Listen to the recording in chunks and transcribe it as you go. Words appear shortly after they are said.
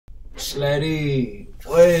Slatty,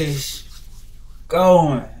 where's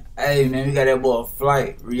going? Hey man, we got that boy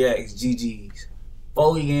Flight Reacts GG's.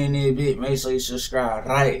 Before we get in there, bit, make sure you subscribe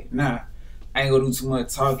right now. I ain't gonna do too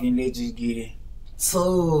much talking, let's just get it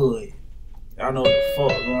to it. Y'all know what the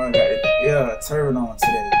fuck going on. Got it. Yeah, turn on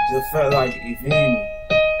today. Just felt like it, you feel me?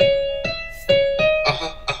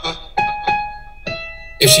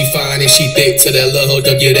 If she fine and she thick, to that little hoe,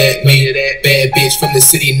 don't get at me. Bad bitch from the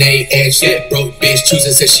city named Ashley. Broke bitch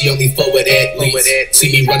choosing, says she only forward athletes.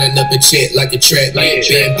 See me running up a check like a trap man.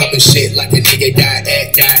 Been popping shit like a nigga got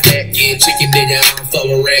act. Getting chicken nigga, I don't fuck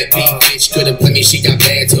with rap beat. Bitch couldn't play me, she got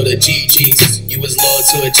mad, told her GG's. You was loyal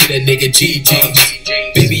to a cheater nigga, GG's.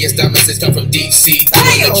 Baby, it's diamonds, it's come from DC.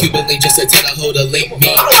 Doing the Cuban link just to tell a hoe to link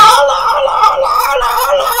me.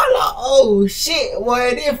 Oh shit,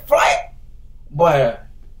 boy, this Flight. Boy.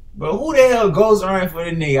 But who the hell goes around for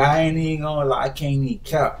the nigga? I ain't even gonna lie, I can't even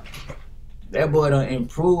count. That boy done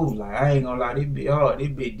improved. Like, I ain't gonna lie, this bit hard, this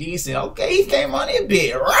bit decent. Okay, he came on this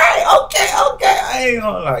bit, right? Okay. I ain't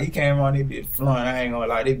gonna lie, he came on this bit fluent. I ain't gonna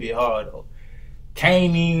lie, this bit hard though.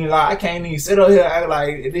 Can't even lie, I can't even sit up here act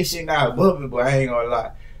like this shit not bumping, but I ain't gonna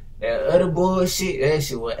lie. That other bullshit, that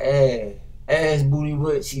shit was ass booty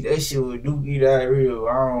butt shit. That shit was dookie that real.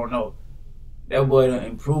 I don't know. That boy done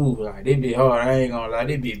improved. Like, they be hard, I ain't gonna lie,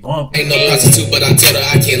 they be bumping. Ain't no prostitute, but I told her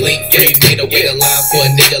I can't link free. Made her wait a line for a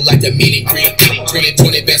nigga like a meet and greet.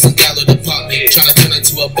 20 bands and dollar department. Tryna turn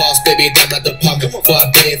into a boss, baby, that's not the pocket. Before I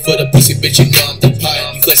beg for the pussy, bitch, you know I'm the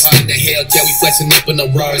part. You flexing in the hell, yeah, we flexing up in the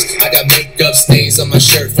Rars. I got makeup stains on my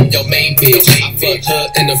shirt from your main bitch. I fucked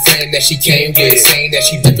her and the friend that she came with. Saying that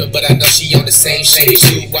she different, but I know she on the same shit.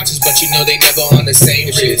 Two watches, but you know they never on the same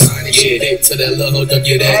wrist. Yeah, to that little hoe, don't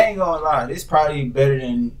get that. I ain't gonna lie, this probably better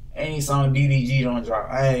than any song DDG don't drop.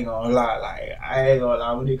 I ain't gonna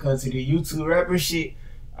lie, when it comes to the YouTube rapper shit,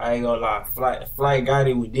 I ain't gonna lie, Flight got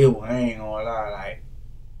it with this one. I ain't gonna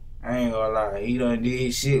lie, he done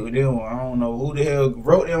did shit with this one. I don't know who the hell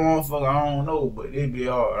wrote that motherfucker, I don't know, but it be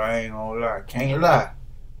hard. I ain't gonna lie, can't lie.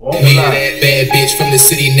 Won't lie. That bad bitch from the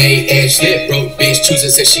city named Ashley. Broke bitch choosing,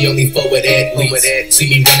 says she only forward athletes. See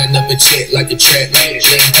me running up a check like a trap man.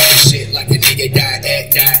 Shit like a nigga got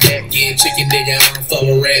act. Getting chicken nigga, I don't fuck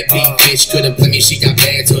with rap beat. Bitch couldn't play me, she got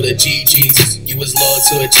mad, told her GG's. You was loyal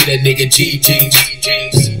to a cheater nigga, GG's.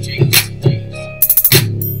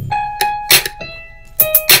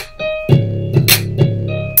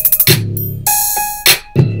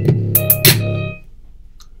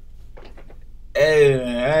 Hey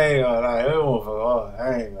man, I ain't gonna lie, that motherfucker hard. I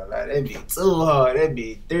ain't gonna lie, that be too hard, that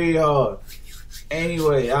be 3 hard.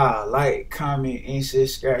 Anyway, y'all like, comment, and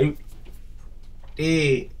subscribe. You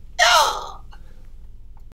did.